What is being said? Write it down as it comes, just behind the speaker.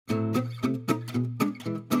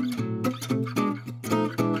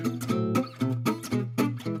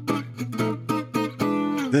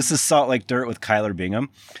This is Salt Lake Dirt with Kyler Bingham.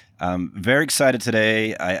 Very excited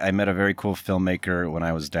today. I met a very cool filmmaker when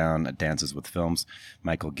I was down at Dances with Films,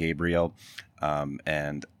 Michael Gabriele,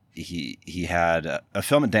 and he had a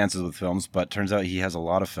film at Dances with Films, but turns out he has a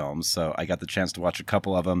lot of films. So I got the chance to watch a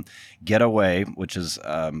couple of them. Get Away, which is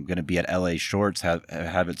going to be at LA Shorts, have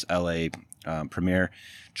its LA premiere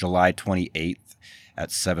July 28th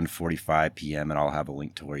at 7:45 p.m. and I'll have a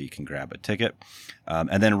link to where you can grab a ticket.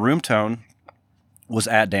 And then Room Tone was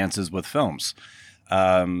at Dances with Films.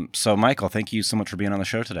 So Michael, thank you so much for being on the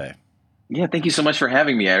show today. Yeah, thank you so much for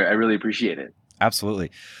having me. I really appreciate it. Absolutely.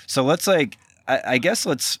 So I guess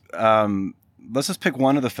let's just pick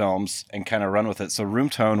one of the films and kind of run with it. So Room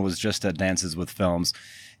Tone was just at Dances with Films,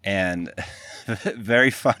 and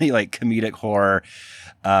very funny, like comedic horror.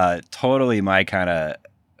 Totally my kind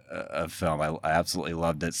of film. I absolutely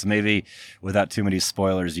loved it. So maybe without too many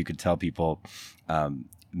spoilers, you could tell people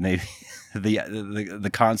maybe the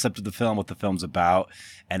concept of the film, what the film's about,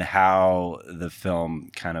 and how the film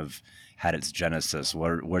kind of had its genesis.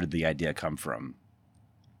 Where did the idea come from?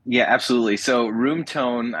 Yeah, absolutely. So, Room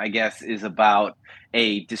Tone, I guess, is about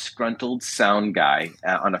a disgruntled sound guy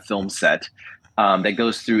on a film set that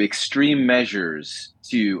goes through extreme measures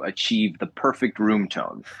to achieve the perfect room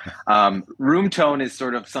tone. Room tone is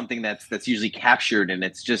sort of something that's usually captured, and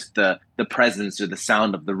it's just the presence or the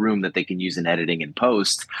sound of the room that they can use in editing and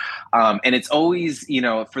post. And it's always,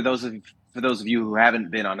 for those of you who haven't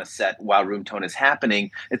been on a set while room tone is happening,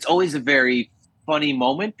 it's always a very funny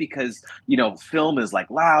moment because film is like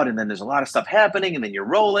loud and then there's a lot of stuff happening and then you're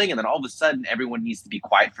rolling and then all of a sudden everyone needs to be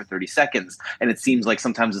quiet for 30 seconds, and it seems like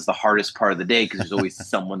sometimes it's the hardest part of the day because there's always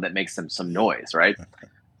someone that makes some noise, right?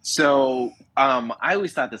 So I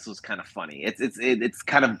always thought this was kind of funny. It's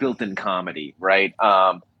kind of built-in comedy, right?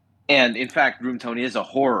 And in fact, Room Tone is a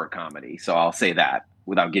horror comedy, so I'll say that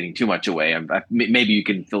without giving too much away. Maybe you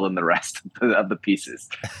can fill in the rest of the pieces.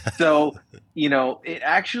 So, it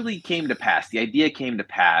actually came to pass. The idea came to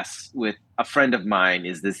pass with a friend of mine,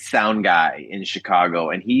 is this sound guy in Chicago,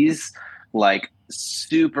 and he's like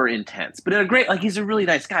super intense, but in a great, like, he's a really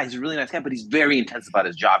nice guy. He's a really nice guy, but he's very intense about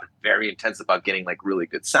his job and very intense about getting like really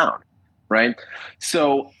good sound. Right.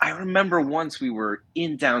 So I remember once we were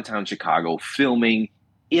in downtown Chicago filming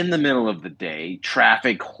in the middle of the day,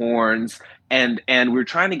 traffic, horns, and we were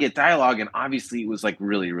trying to get dialogue, and obviously it was like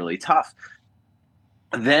really, really tough.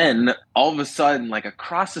 Then all of a sudden, like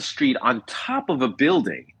across the street on top of a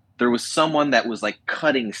building, there was someone that was like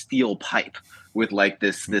cutting steel pipe with like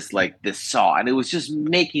this saw, and it was just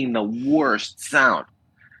making the worst sound.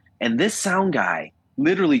 And this sound guy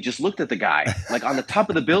literally just looked at the guy like on the top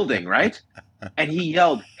of the building, right? And he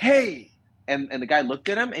yelled, "Hey!" And the guy looked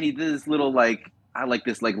at him and he did this little like, I like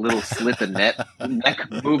this like little slit the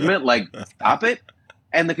neck movement, like, stop it.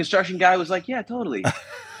 And the construction guy was like, "Yeah, totally."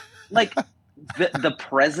 Like, the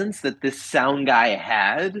presence that this sound guy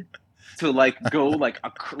had to like go like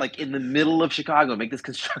in the middle of Chicago, make this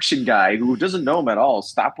construction guy who doesn't know him at all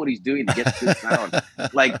stop what he's doing to get good sound.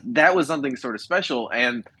 Like, that was something sort of special.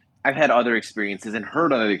 And I've had other experiences and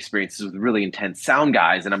heard other experiences with really intense sound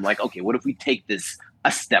guys, and I'm like, okay, what if we take this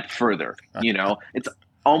a step further? It's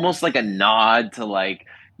almost like a nod to like,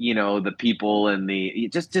 the people and the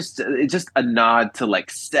just a nod to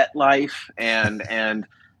like set life, and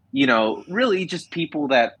really just people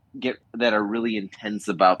that are really intense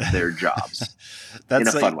about their jobs in a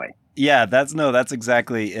That's fun like, way. yeah, that's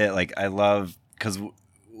exactly it. Like, I love, because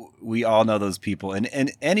we all know those people in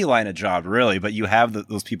any line of job, really, but you have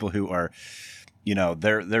those people who are,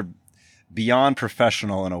 they're beyond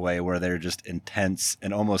professional in a way where they're just intense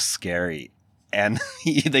and almost scary, and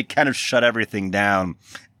they kind of shut everything down,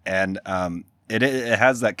 and it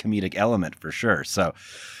has that comedic element for sure. So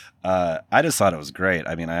I just thought it was great.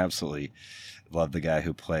 I mean, I absolutely love the guy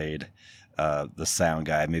who played the sound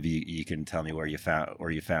guy. Maybe you can tell me where you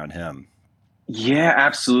found him. Yeah,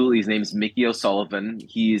 absolutely. His name's Mickey O'Sullivan.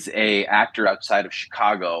 He's a actor outside of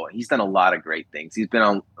Chicago. He's done a lot of great things. He's been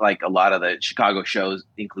on like a lot of the Chicago shows,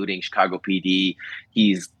 including Chicago PD.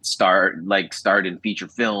 He's starred in feature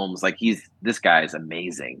films. Like, this guy is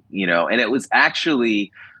amazing, And it was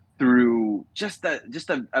actually through just a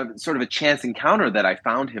sort of a chance encounter that I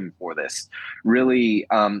found him for this. Really,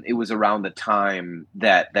 it was around the time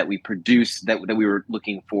that we produced that we were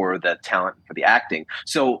looking for the talent for the acting.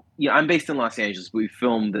 So, yeah, I'm based in Los Angeles, but we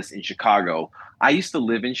filmed this in Chicago. I used to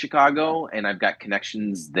live in Chicago, and I've got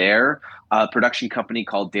connections there. A production company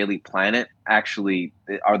called Daily Planet actually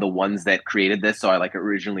are the ones that created this. So I like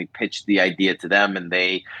originally pitched the idea to them, and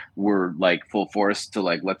they were like full force to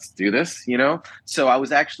like, let's do this, you know. So I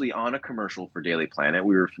was actually on a commercial for Daily Planet.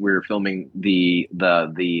 We were filming the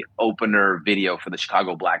opener video for the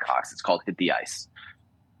Chicago Blackhawks. It's called Hit the Ice,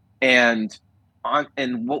 and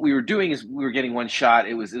what we were doing is we were getting one shot.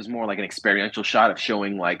 It was more like an experiential shot of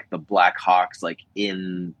showing like the Blackhawks like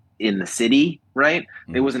in the city, right?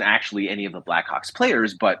 There Mm. wasn't actually any of the Blackhawks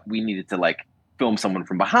players, but we needed to like film someone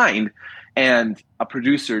from behind. And a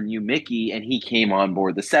producer knew Mickey, and he came on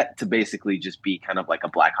board the set to basically just be kind of like a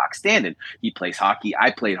Blackhawk stand-in. He plays hockey, I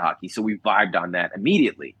played hockey, so we vibed on that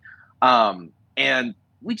immediately. And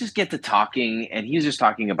we just get to talking, and he was just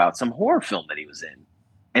talking about some horror film that he was in,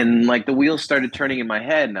 and like the wheels started turning in my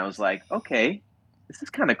head, and I was like, okay, this is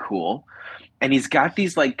kind of cool. And he's got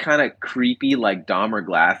these like kind of creepy like Dahmer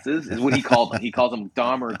glasses, is what he called them. He calls them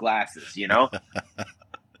Dahmer glasses, you know.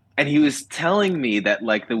 And he was telling me that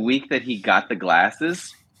like the week that he got the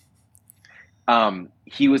glasses,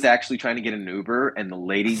 he was actually trying to get an Uber, and the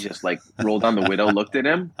lady just like rolled down the window, looked at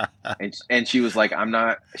him, and she was like, "I'm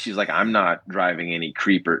not." She's like, "I'm not driving any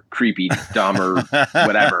creepy Dahmer,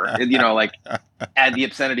 whatever." And, you know, like add the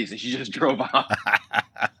obscenities, and she just drove off.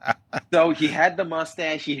 So he had the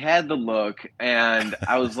mustache, he had the look, and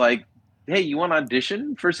I was like, "Hey, you want to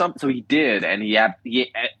audition for something?" So he did, and he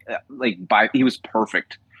was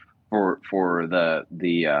perfect for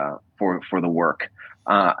the work,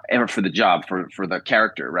 and for the job, for the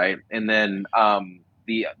character, right? And then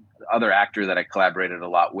the other actor that I collaborated a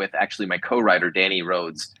lot with, actually my co-writer Danny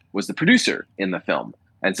Rhodes, was the producer in the film,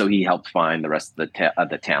 and so he helped find the rest of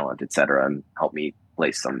the talent, et cetera, and helped me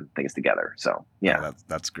place some things together. So Oh, yeah.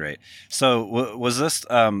 that's great. So was this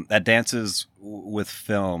at Dances with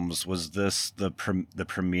Films? Was this the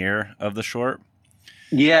premiere of the short?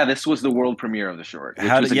 Yeah, this was the world premiere of the short, which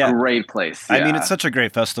How was did a yeah? great place. I mean, it's Yeah. such a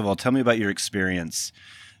great festival. Tell me about your experience,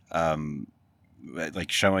 um,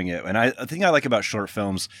 like showing it. And I think I like about short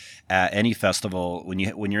films at any festival when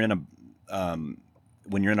you're in a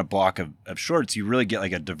when you're in a block of shorts, you really get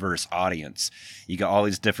like a diverse audience. You got all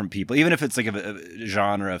these different people, even if it's like a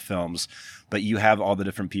genre of films, but you have all the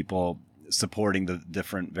different people supporting the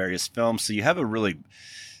different various films. So you have a really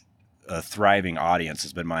thriving audience.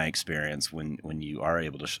 Has been my experience when you are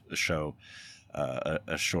able to show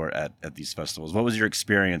a short at these festivals. What was your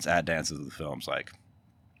experience at Dances with Films like?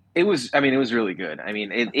 It was, I mean, it was really good. I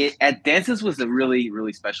mean, it at Dances was a really,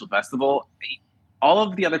 really special festival. All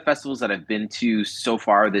of the other festivals that I've been to so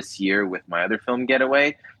far this year with my other film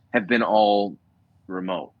Getaway have been all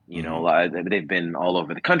remote. You Mm-hmm. know, they've been all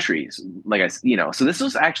over the countries. So this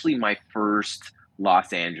was actually my first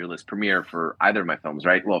Los Angeles premiere for either of my films,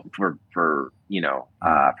 right? Well, for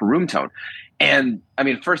Room Tone. And I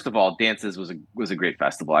mean, first of all, Dances was a great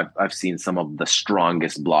festival. I've seen some of the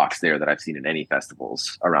strongest blocks there that I've seen in any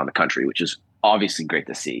festivals around the country, which is obviously great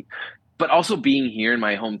to see. But also being here in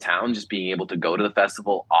my hometown, just being able to go to the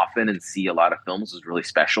festival often and see a lot of films was really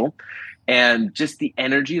special. And just the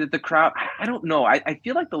energy that the crowd, I don't know. I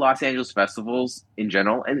feel like the Los Angeles festivals in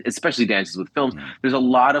general, and especially Dances with Films, Mm-hmm. there's a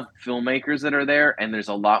lot of filmmakers that are there, and there's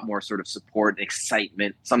a lot more sort of support and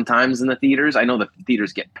excitement sometimes in the theaters. I know the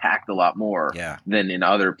theaters get packed a lot more Yeah. than in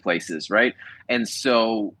other places, right? And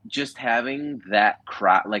so just having that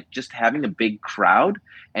crowd, like just having a big crowd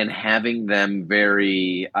and having them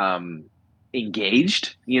very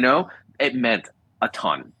engaged, it meant a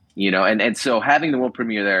ton, and so having the world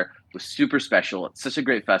premiere there was super special. It's such a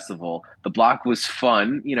great festival. The block was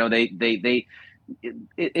fun. It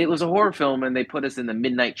was a horror film, and they put us in the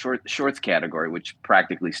midnight shorts category, which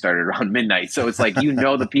practically started around midnight. So it's like,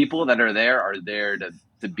 the people that are there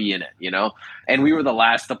to be in it. And we were the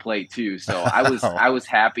last to play too. So I was Oh, I was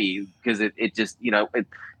happy because it just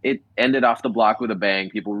it ended off the block with a bang.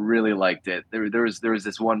 People really liked it. There was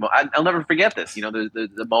this one I'll never forget this. There's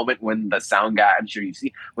the moment when the sound guy, I'm sure you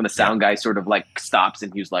see, when the yeah. sound guy sort of like stops,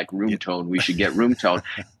 and he was like, room Yeah. tone, we should get room tone.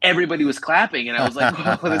 Everybody was clapping, and I was like,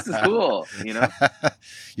 "Whoa, this is cool."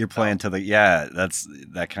 You're playing So to the yeah. That's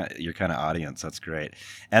that kind your kind of audience. That's great.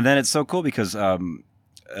 And then it's so cool because uh,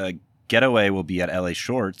 Getaway will be at LA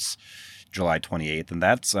Shorts July 28th, and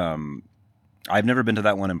that's I've never been to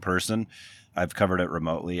that one in person. I've covered it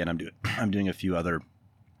remotely, and I'm doing a few other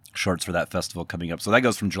shorts for that festival coming up. So that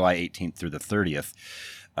goes from July 18th through the 30th.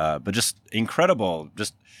 But just incredible,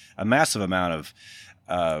 just a massive amount of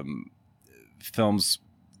um, films,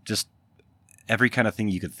 just every kind of thing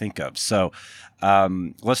you could think of. So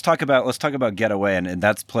let's talk about Getaway, and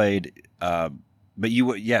that's played But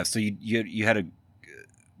yeah. So you had to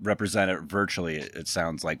represent it virtually. It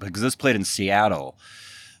sounds like because this played in Seattle,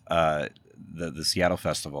 uh, the Seattle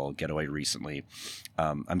Festival Getaway recently.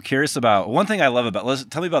 I'm curious about one thing I love about.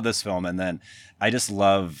 Tell me about this film, and then I just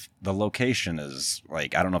love the location. Is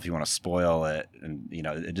like I don't know if you want to spoil it, and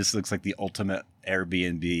it just looks like the ultimate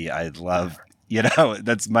Airbnb. I love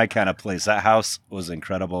that's my kind of place. That house was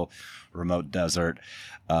incredible, remote desert.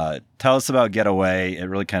 Tell us about Getaway. It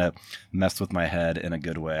really kind of messed with my head in a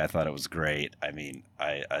good way. I thought it was great. I mean,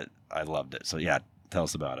 I loved it. So yeah, tell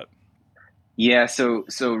us about it. Yeah, so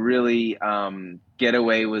really,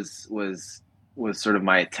 Getaway was sort of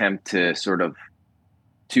my attempt to sort of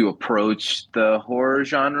to approach the horror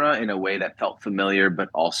genre in a way that felt familiar, but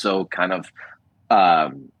also kind of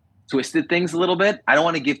um, twisted things a little bit. I don't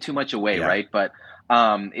want to give too much away, Yeah. right? But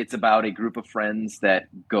it's about a group of friends that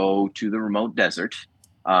go to the remote desert,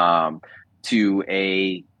 um, to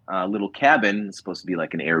a little cabin. It's supposed to be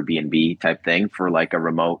like an Airbnb type thing for like a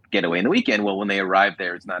remote getaway in the weekend. Well, when they arrive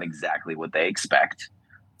there, it's not exactly what they expect.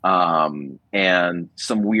 And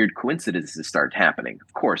some weird coincidences start happening.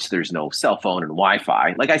 Of course, there's no cell phone and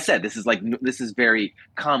Wi-Fi. Like I said, this is very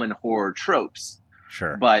common horror tropes.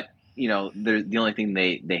 Sure. But the only thing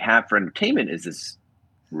they have for entertainment is this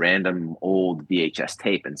random old VHS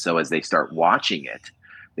tape. And so as they start watching it,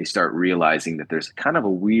 they start realizing that there's kind of a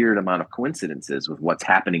weird amount of coincidences with what's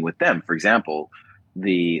happening with them. For example,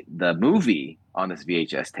 the movie on this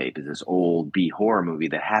VHS tape is this old B horror movie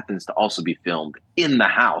that happens to also be filmed in the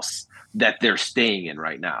house that they're staying in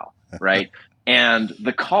right now, right? And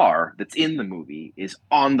the car that's in the movie is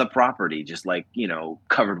on the property, just like,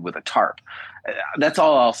 covered with a tarp. That's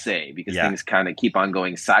all I'll say because Yeah. things kind of keep on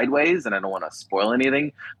going sideways and I don't want to spoil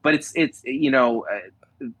anything, but it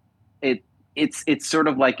it's sort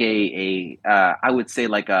of like a I would say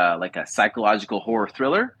like a psychological horror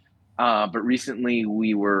thriller. But recently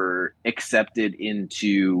we were accepted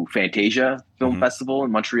into Fantasia Film Hmm. Festival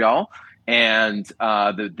in Montreal, and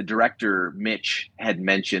the director Mitch had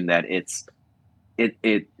mentioned that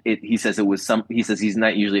he says it was some he says he's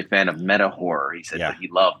not usually a fan of meta horror, he said, but Yeah. he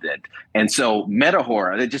loved it. And so meta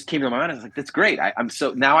horror, it just came to my mind. I was like, that's great. I'm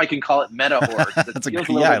so now I can call it meta horror because it That's a feels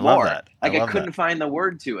a little yeah. I bit love more that. I like I love that. couldn't find the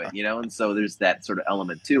word to it, and so there's that sort of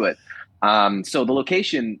element to it. So the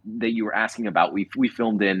location that you were asking about, we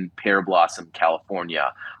filmed in Pear Blossom,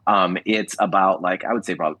 California. It's about, like, I would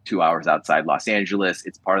say probably 2 hours outside Los Angeles.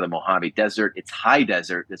 It's part of the Mojave Desert. It's high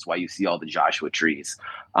desert. That's why you see all the Joshua trees.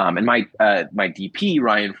 And my DP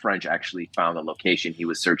Ryan French actually found the location. He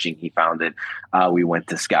was searching. He found it. We went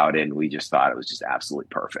to scout it, and we just thought it was just absolutely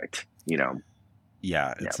perfect. Yeah,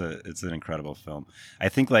 Yeah. it's an incredible film. I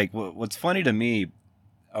think like what's funny to me,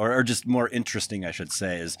 or just more interesting, I should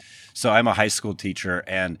say, is so I'm a high school teacher,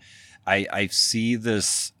 and I see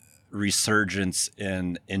this resurgence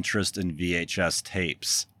in interest in VHS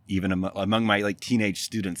tapes. Even among my like teenage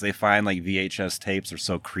students, they find like VHS tapes are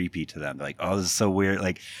so creepy to them. They're like, oh, this is so weird.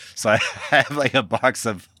 Like, so I have like a box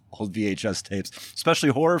of old VHS tapes, especially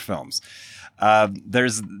horror films.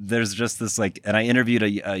 There's just this like, and I interviewed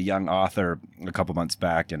a young author a couple months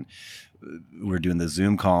back, and we were doing the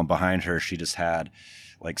Zoom call, and behind her, she just had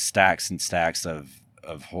like stacks and stacks of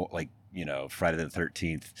whole, like Friday the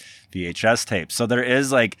 13th VHS tapes. So there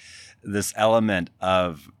is like this element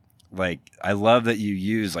of like I love that you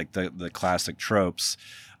use like the classic tropes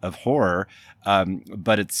of horror,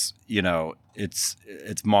 but it's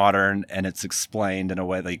modern and it's explained in a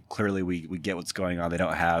way like clearly we get what's going on. They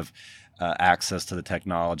don't have access to the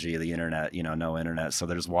technology, the internet, no internet. So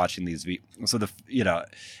they're just watching these. So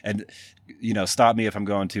and stop me if I'm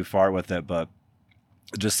going too far with it, but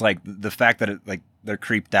just like the fact that they're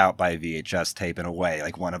creeped out by VHS tape in a way,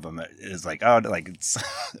 like one of them is like, oh, like it's,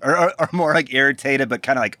 or more like irritated, but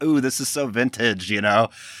kind of like, ooh, this is so vintage. I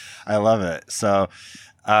love it. So,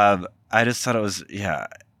 I just thought it was, yeah,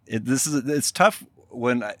 it's tough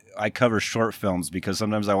when I cover short films because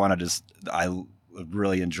sometimes I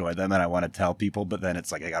really enjoy them and I want to tell people, but then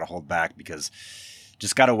it's like, I got to hold back because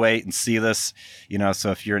just got to wait and see this,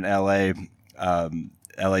 so if you're in LA,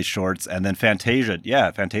 LA shorts, and then Fantasia.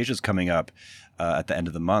 Yeah, Fantasia's coming up at the end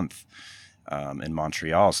of the month in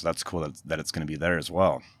Montreal, so that's cool that it's going to be there as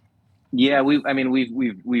well. Yeah, we've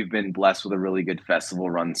been blessed with a really good festival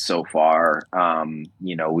run so far.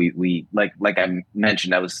 We like I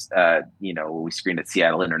mentioned, I was we screened at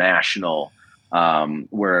Seattle International,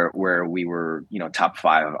 where we were top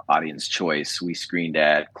five audience choice. We screened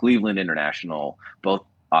at Cleveland International, both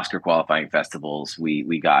Oscar qualifying festivals.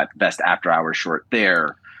 We got best after hours short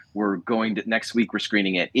there. we're going to next week. We're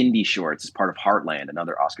screening at Indie Shorts as part of Heartland,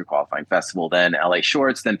 another Oscar qualifying festival. Then LA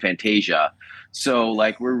Shorts, then Fantasia. So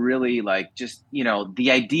like we're really like just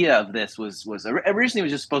the idea of this was originally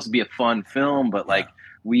was just supposed to be a fun film, but Yeah. like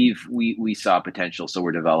we saw potential, so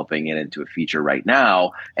we're developing it into a feature right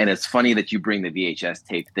now. And it's funny that you bring the VHS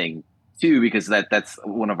tape thing too, because that's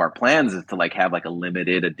one of our plans is to like have like a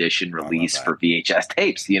limited edition I love release that. for VHS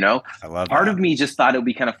tapes. I love Part of that. me just thought it would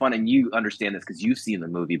be kind of fun, and you understand this because you've seen the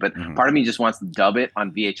movie, but Hmm. part of me just wants to dub it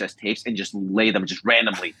on VHS tapes and just lay them just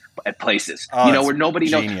randomly at places, Oh, it's where nobody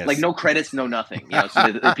knows, like genius. no credits, no nothing,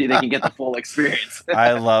 so that they can get the full experience.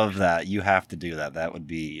 I love that. You have to do that. That would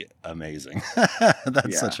be amazing. That's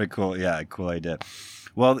Yeah. such a cool idea.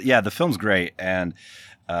 Well, yeah, the film's great, and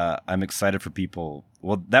I'm excited for people.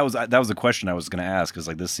 Well, that was a question I was going to ask. Is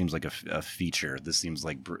like this seems like a feature. This seems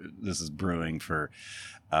like this is brewing for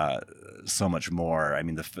uh, so much more. I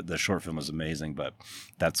mean, the short film was amazing, but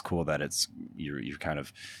that's cool that you're kind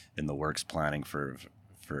of in the works planning for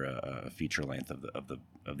a feature length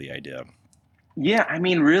of the idea. Yeah, I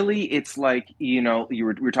mean, really, it's like, we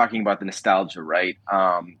were talking about the nostalgia, right?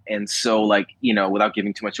 And so, like, without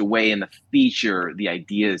giving too much away in the feature, the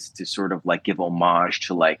idea is to sort of like give homage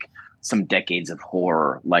to like some decades of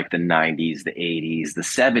horror, like the 90s, the 80s, the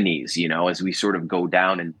 70s, as we sort of go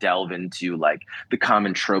down and delve into like the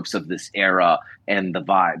common tropes of this era and the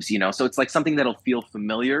vibes, So it's like something that'll feel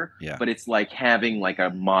familiar, Yeah, but it's like having like a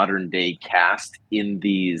modern day cast in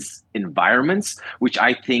these environments, which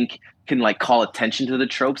I think can like call attention to the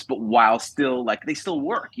tropes, but while still like they still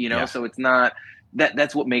work, yeah, So it's not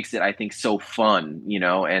that's what makes it, I think, so fun,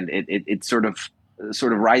 and it sort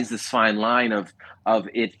of rides this fine line of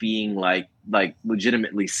it being like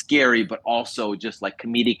legitimately scary, but also just like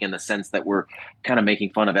comedic in the sense that we're kind of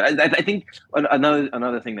making fun of it. I think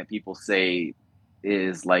another thing that people say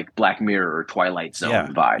is like Black Mirror or Twilight yeah, Zone yeah.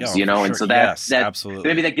 vibes, Oh, for and sure. so that Yes, that maybe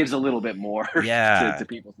absolutely. that gives a little bit more Yeah, to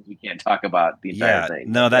people since we can't talk about the entire yeah. thing.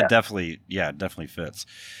 But No, that yeah. definitely, yeah, definitely fits.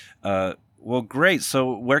 Well, great.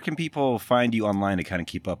 So, where can people find you online to kind of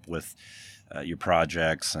keep up with your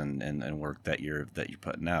projects and work that you're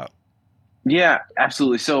putting out? Yeah,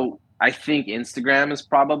 absolutely. So I think Instagram is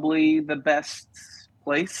probably the best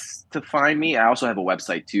place to find me. I also have a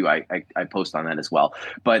website too. I post on that as well.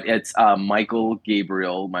 But it's Michael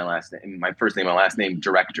Gabriel, my last name, my first name, my last name,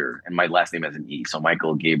 director, and my last name has an E. So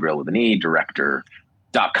Michael Gabriel with an E,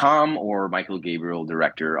 director.com, or Michael Gabriel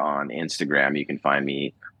director on Instagram. You can find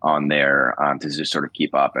me on there to just sort of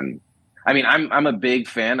keep up. And I mean, I'm a big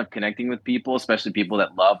fan of connecting with people, especially people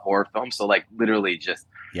that love horror films. So like literally just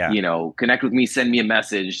Yeah, connect with me, send me a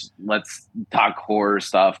message. Let's talk horror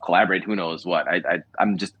stuff, collaborate. Who knows what?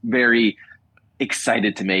 I'm just very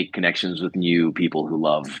excited to make connections with new people who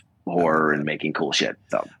love I love horror and that. making cool shit.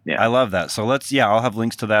 So I yeah. love that. So yeah, I'll have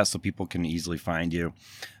links to that so people can easily find you.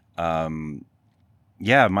 Um,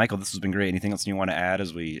 yeah, Michael, this has been great. Anything else you want to add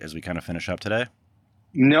as we kind of finish up today?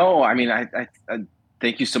 No, I mean, I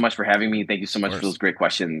thank you so much for having me. Thank you so Of much for those course. great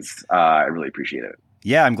questions. I really appreciate it.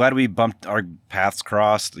 Yeah, I'm glad we bumped our paths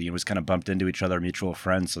crossed. We just kind of bumped into each other, mutual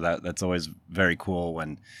friends. So that's always very cool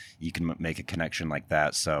when you can make a connection like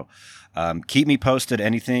that. So keep me posted.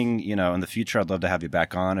 Anything in the future, I'd love to have you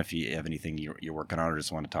back on. If you have anything you're working on or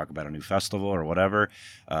just want to talk about a new festival or whatever,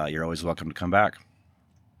 you're always welcome to come back.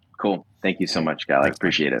 Cool. Thank you so Cool. much, Gal. I Thanks, man.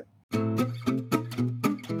 appreciate it.